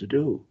I used to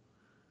do.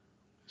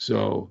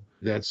 So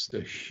that's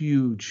the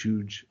huge,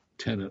 huge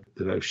tenet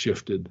that I've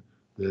shifted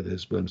that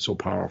has been so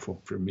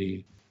powerful for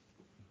me.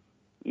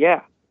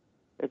 Yeah,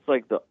 it's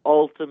like the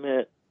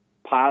ultimate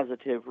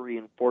positive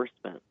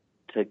reinforcement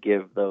to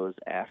give those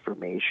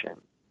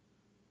affirmations.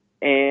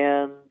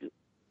 And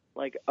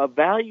like a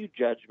value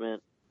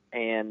judgment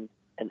and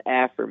an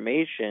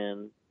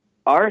affirmation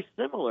are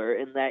similar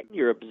in that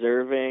you're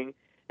observing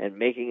and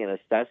making an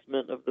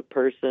assessment of the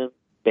person's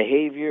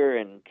behavior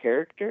and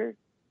character,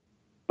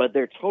 but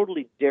they're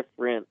totally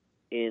different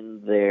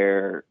in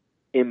their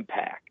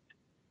impact.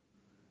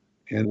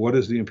 And what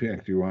is the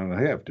impact you want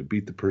to have? To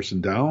beat the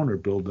person down or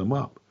build them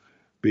up?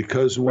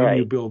 Because when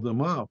you build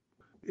them up,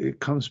 it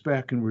comes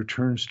back and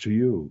returns to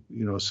you.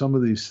 Some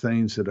of these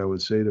things that I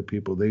would say to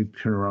people, they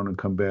turn around and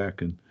come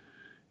back. And,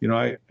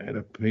 I had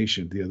a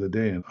patient the other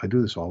day, and I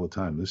do this all the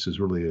time. This is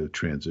really a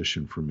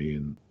transition for me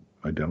in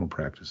my dental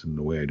practice and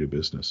the way I do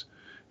business,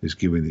 is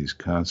giving these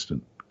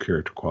constant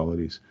character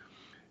qualities.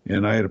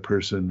 And I had a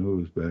person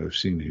who I've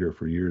seen here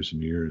for years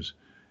and years,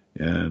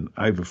 and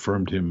I've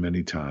affirmed him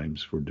many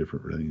times for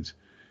different things.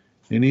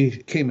 And he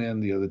came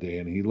in the other day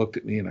and he looked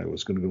at me and I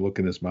was going to look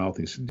in his mouth.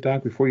 He said,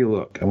 Doc, before you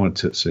look, I want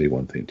to say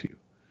one thing to you.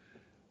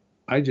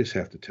 I just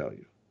have to tell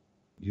you,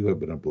 you have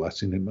been a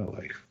blessing in my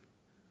life.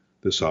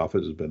 This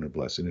office has been a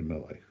blessing in my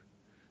life.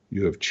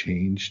 You have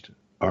changed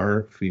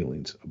our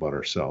feelings about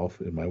ourselves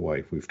and my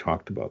wife. We've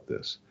talked about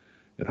this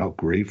and how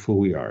grateful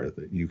we are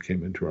that you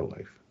came into our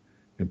life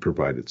and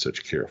provided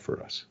such care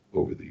for us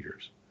over the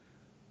years.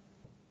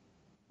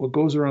 What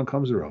goes around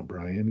comes around,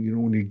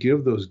 Brian. When you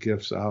give those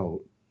gifts out,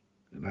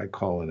 and I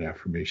call an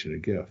affirmation a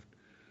gift,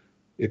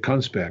 it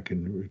comes back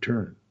in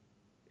return.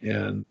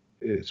 And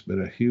it's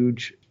been a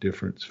huge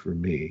difference for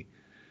me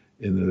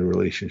in the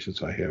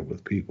relationships I have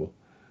with people.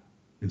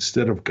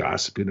 Instead of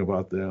gossiping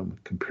about them,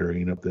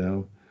 comparing of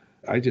them,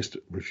 I just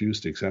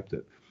refuse to accept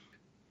it.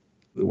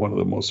 One of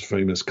the most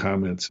famous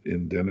comments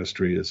in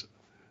dentistry is,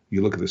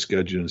 you look at the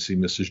schedule and see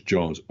Mrs.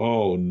 Jones.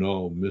 Oh,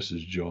 no,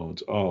 Mrs.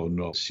 Jones. Oh,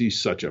 no, she's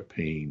such a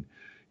pain.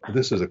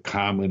 This is a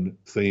common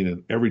thing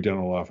in every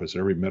dental office,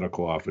 every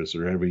medical office,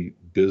 or every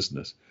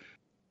business.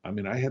 I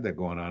mean, I had that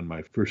going on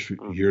my first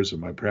few years of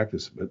my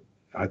practice, but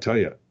I tell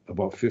you,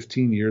 about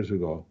 15 years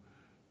ago,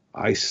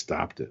 I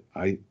stopped it.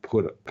 I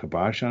put a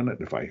kibosh on it.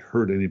 If I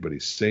heard anybody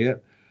say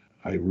it,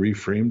 I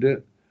reframed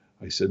it.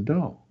 I said,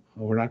 no,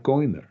 we're not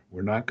going there.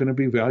 We're not going to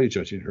be value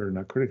judging her,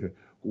 not critical.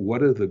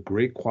 What are the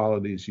great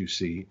qualities you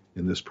see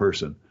in this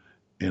person?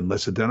 And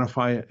let's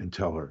identify it and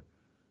tell her.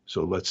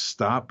 So let's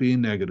stop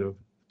being negative.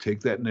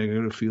 Take that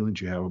negative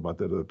feelings you have about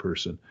that other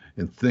person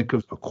and think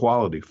of a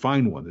quality.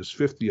 Find one. There's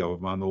 50 of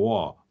them on the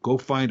wall. Go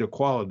find a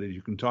quality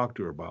you can talk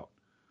to her about.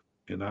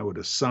 And I would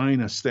assign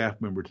a staff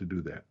member to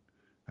do that.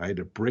 I had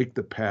to break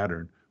the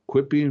pattern.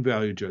 Quit being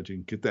value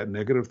judging. Get that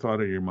negative thought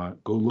out of your mind.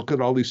 Go look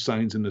at all these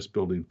signs in this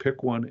building.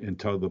 Pick one and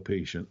tell the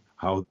patient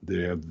how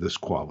they have this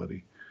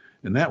quality.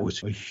 And that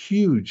was a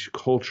huge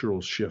cultural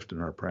shift in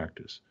our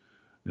practice,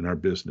 in our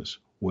business,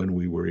 when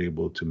we were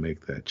able to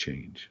make that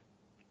change.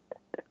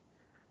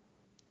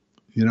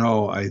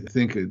 I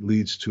think it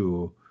leads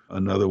to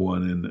another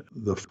one. And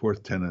the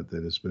fourth tenet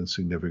that has been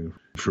significant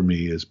for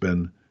me has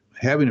been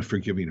having a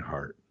forgiving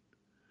heart.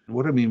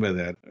 What I mean by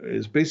that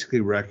is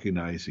basically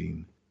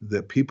recognizing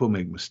that people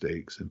make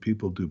mistakes and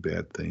people do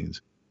bad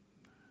things.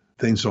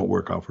 Things don't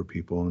work out for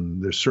people,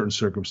 and there's certain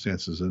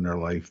circumstances in their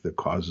life that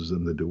causes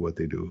them to do what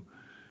they do.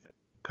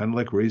 Kind of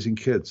like raising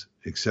kids,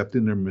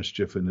 accepting their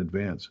mischief in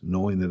advance,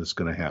 knowing that it's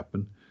going to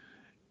happen,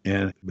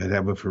 and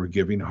have a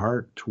forgiving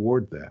heart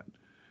toward that.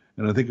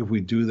 And I think if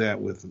we do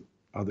that with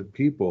other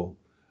people,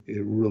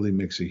 it really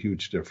makes a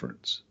huge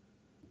difference.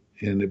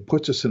 And it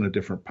puts us in a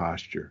different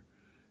posture.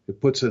 It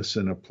puts us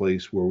in a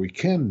place where we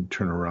can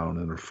turn around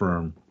and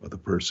affirm the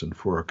person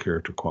for a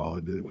character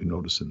quality that we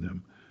notice in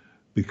them,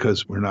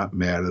 because we're not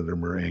mad at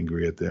them or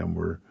angry at them.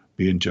 We're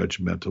being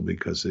judgmental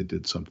because they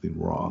did something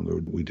wrong or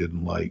we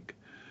didn't like.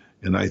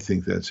 And I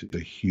think that's a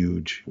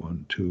huge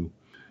one too.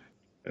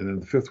 And then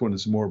the fifth one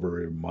is more of a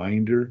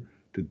reminder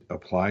to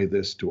apply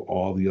this to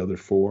all the other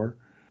four.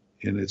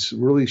 And it's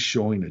really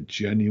showing a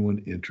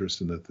genuine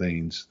interest in the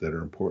things that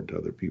are important to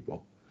other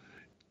people.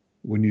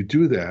 When you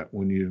do that,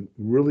 when you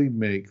really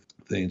make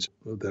things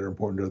that are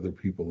important to other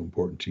people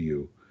important to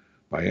you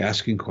by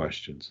asking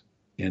questions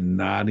and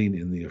nodding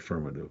in the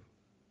affirmative,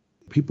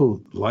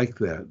 people like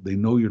that. They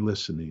know you're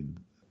listening.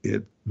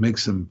 It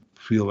makes them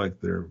feel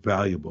like they're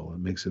valuable. It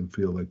makes them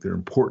feel like they're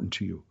important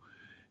to you.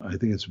 I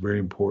think it's very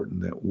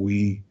important that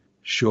we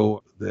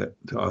show that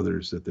to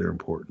others that they're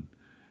important.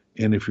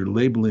 And if you're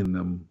labeling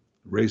them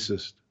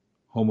racist,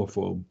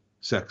 homophobe,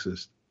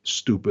 sexist,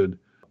 stupid,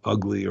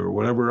 ugly, or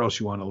whatever else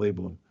you want to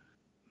label them,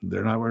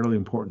 they're not really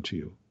important to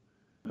you.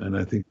 And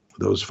I think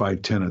those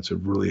 5 tenets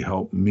have really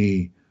helped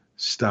me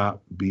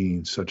stop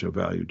being such a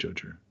value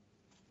judger.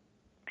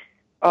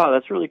 Oh,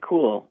 that's really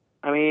cool.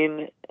 I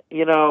mean,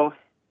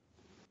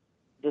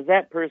 does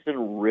that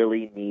person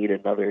really need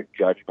another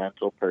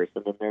judgmental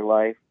person in their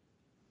life?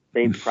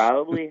 They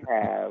probably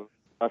have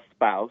a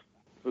spouse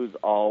who's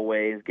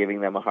always giving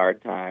them a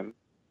hard time.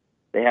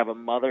 They have a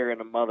mother and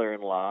a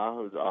mother-in-law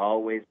who's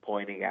always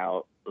pointing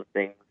out the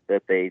things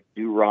that they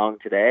do wrong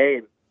today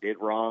and did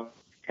wrong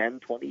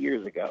 10, 20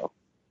 years ago.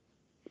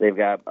 They've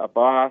got a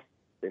boss,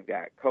 they've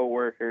got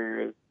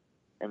coworkers,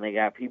 and they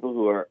got people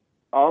who are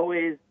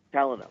always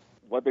telling them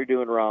what they're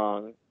doing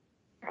wrong,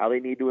 how they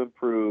need to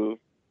improve,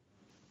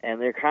 and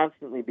they're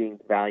constantly being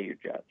value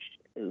judged.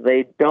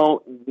 They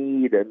don't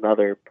need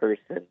another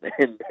person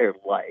in their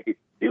life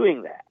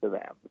doing that to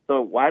them.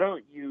 So why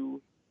don't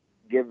you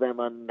give them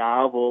a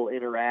novel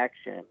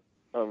interaction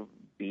of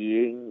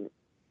being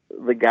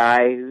the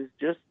guy who's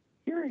just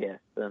curious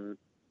and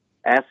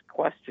asks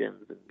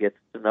questions and gets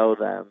to know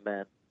them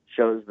and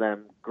shows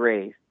them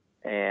grace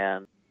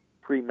and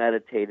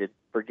premeditated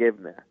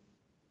forgiveness.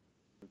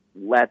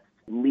 Let's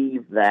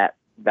leave that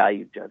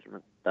value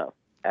judgment stuff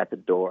at the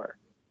door.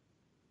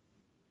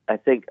 I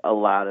think a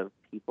lot of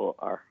people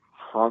are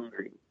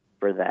hungry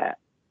for that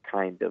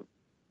kind of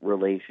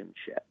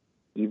relationship,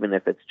 even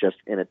if it's just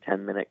in a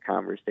 10-minute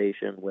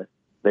conversation with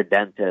the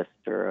dentist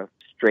or a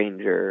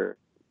stranger.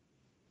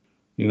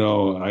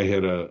 I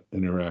had an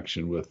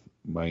interaction with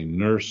my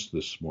nurse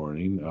this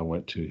morning. I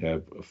went to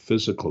have a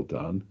physical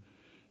done,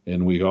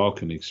 and we all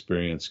can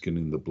experience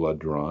getting the blood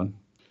drawn.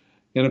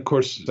 And of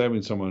course,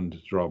 having someone to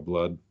draw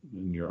blood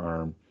in your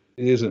arm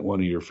isn't one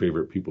of your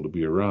favorite people to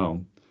be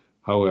around.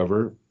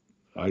 However,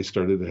 I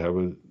started to have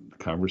a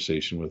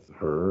conversation with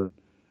her.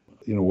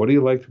 What do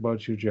you like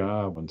about your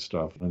job and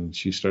stuff? And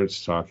she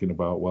starts talking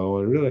about, well, what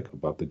I really like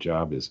about the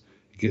job is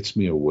it gets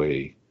me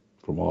away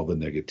from all the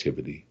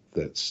negativity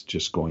that's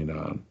just going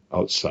on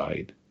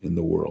outside in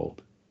the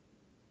world.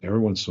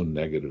 Everyone's so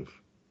negative.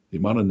 The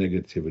amount of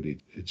negativity,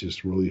 it's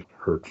just really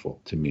hurtful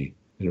to me.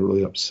 And it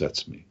really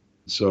upsets me.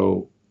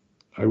 So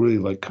I really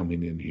like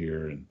coming in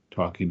here and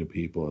talking to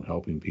people and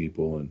helping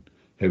people and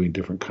having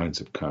different kinds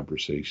of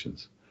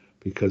conversations.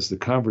 Because the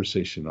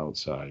conversation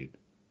outside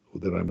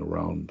that I'm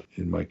around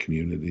in my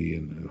community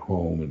and at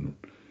home, and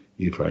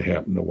if I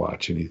happen to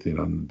watch anything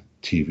on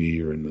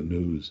TV or in the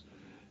news,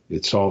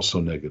 it's all so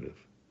negative.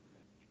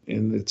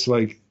 And it's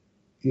like,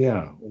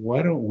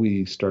 why don't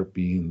we start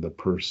being the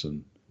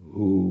person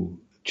who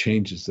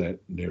changes that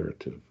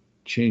narrative,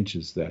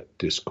 changes that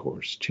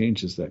discourse,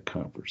 changes that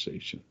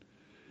conversation?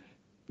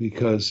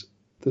 Because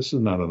this is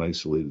not an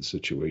isolated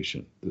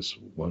situation, this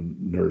one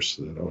nurse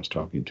that I was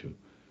talking to.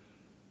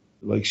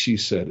 Like she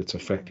said, it's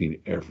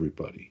affecting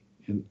everybody.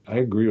 And I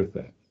agree with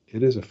that.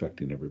 It is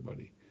affecting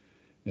everybody.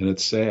 And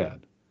it's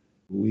sad.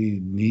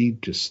 We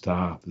need to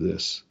stop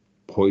this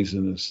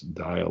poisonous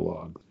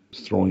dialogue,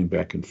 throwing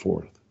back and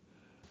forth.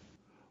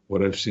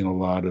 What I've seen a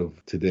lot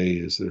of today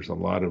is there's a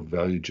lot of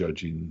value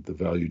judging the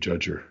value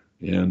judger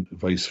and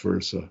vice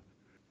versa.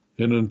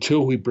 And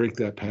until we break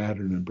that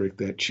pattern and break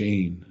that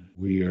chain,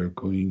 we are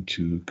going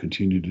to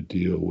continue to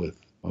deal with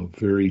a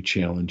very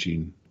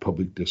challenging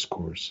public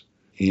discourse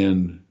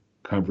and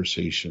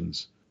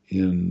conversations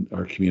in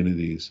our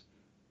communities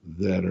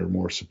that are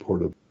more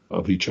supportive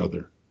of each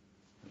other.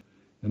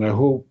 And I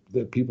hope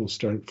that people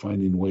start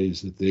finding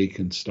ways that they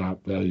can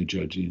stop value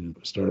judging and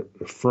start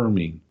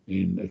affirming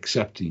and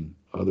accepting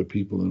other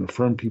people and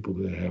affirm people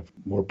that have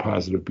more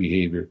positive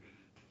behavior.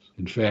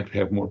 In fact,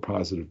 have more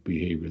positive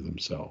behavior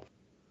themselves.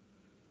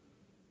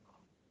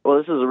 Well,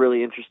 this is a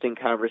really interesting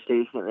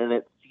conversation, and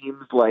it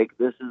seems like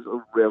this is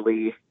a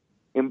really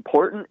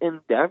important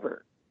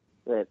endeavor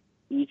that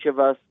each of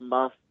us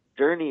must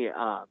journey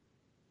on.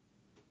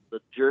 The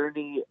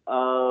journey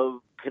of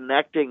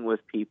connecting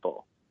with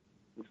people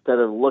instead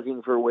of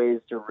looking for ways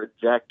to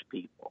reject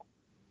people.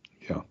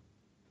 Yeah.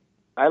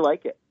 I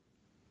like it.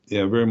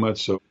 Yeah, very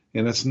much so.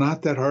 And it's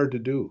not that hard to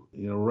do.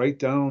 Write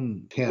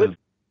down 10.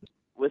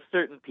 With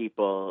certain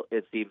people,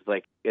 it seems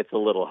like it's a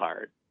little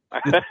hard.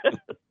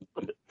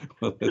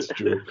 Well, that's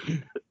true.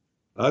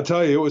 I'll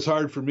tell you, it was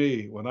hard for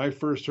me. When I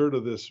first heard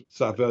of this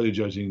stop value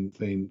judging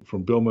thing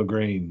from Bill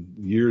McGrain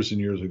years and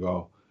years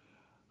ago,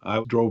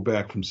 I drove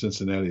back from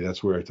Cincinnati.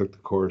 That's where I took the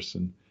course.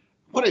 And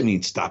what do you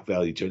mean stop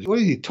value judging? What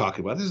are you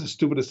talking about? This is the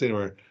stupidest thing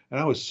ever. And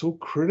I was so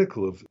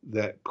critical of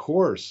that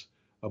course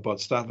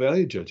about stop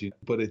value judging,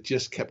 but it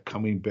just kept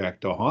coming back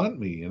to haunt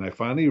me. And I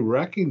finally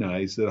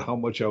recognized that how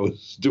much I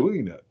was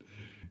doing it.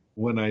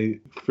 When I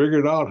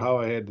figured out how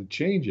I had to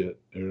change it,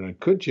 or I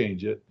could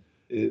change it,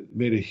 it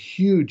made a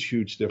huge,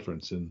 huge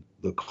difference in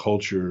the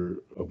culture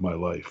of my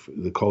life,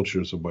 the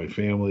cultures of my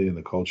family and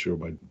the culture of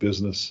my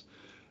business,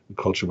 the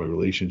culture of my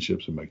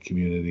relationships and my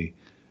community.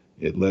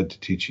 It led to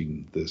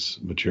teaching this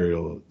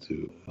material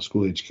to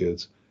school-age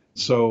kids.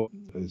 So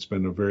it's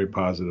been a very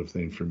positive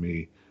thing for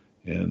me.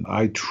 And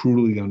I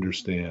truly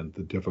understand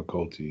the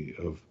difficulty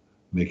of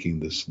making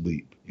this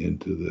leap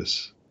into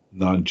this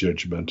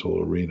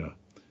non-judgmental arena,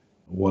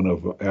 one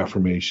of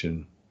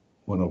affirmation,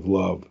 one of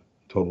love,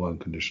 total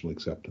unconditional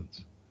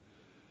acceptance.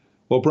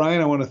 Well,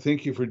 Brian, I want to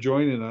thank you for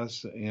joining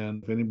us.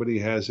 And if anybody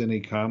has any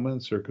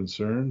comments or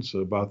concerns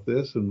about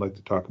this and would like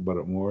to talk about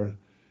it more,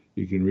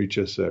 you can reach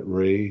us at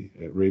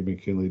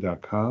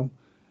ray@raymckinley.com.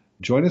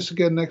 Join us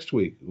again next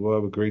week. We'll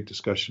have a great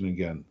discussion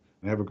again.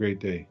 Have a great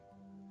day.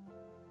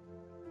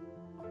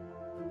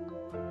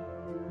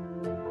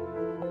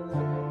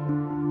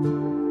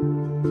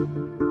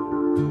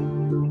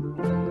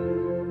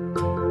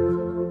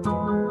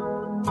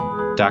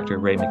 Dr.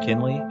 Ray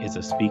McKinley is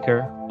a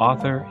speaker,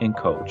 author, and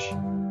coach.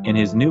 In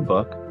his new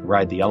book,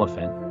 Ride the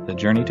Elephant, The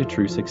Journey to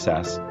True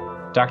Success,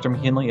 Dr.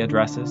 McKinley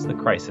addresses the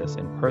crisis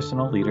in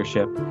personal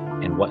leadership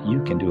and what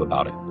you can do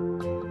about it.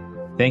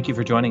 Thank you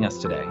for joining us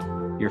today.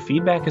 Your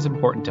feedback is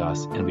important to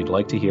us, and we'd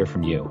like to hear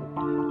from you.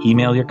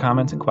 Email your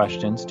comments and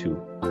questions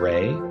to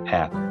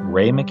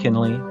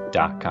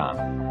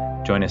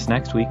ray@raymckinley.com. Join us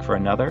next week for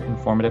another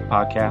informative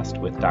podcast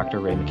with Dr.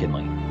 Ray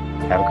McKinley.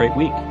 Have a great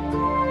week.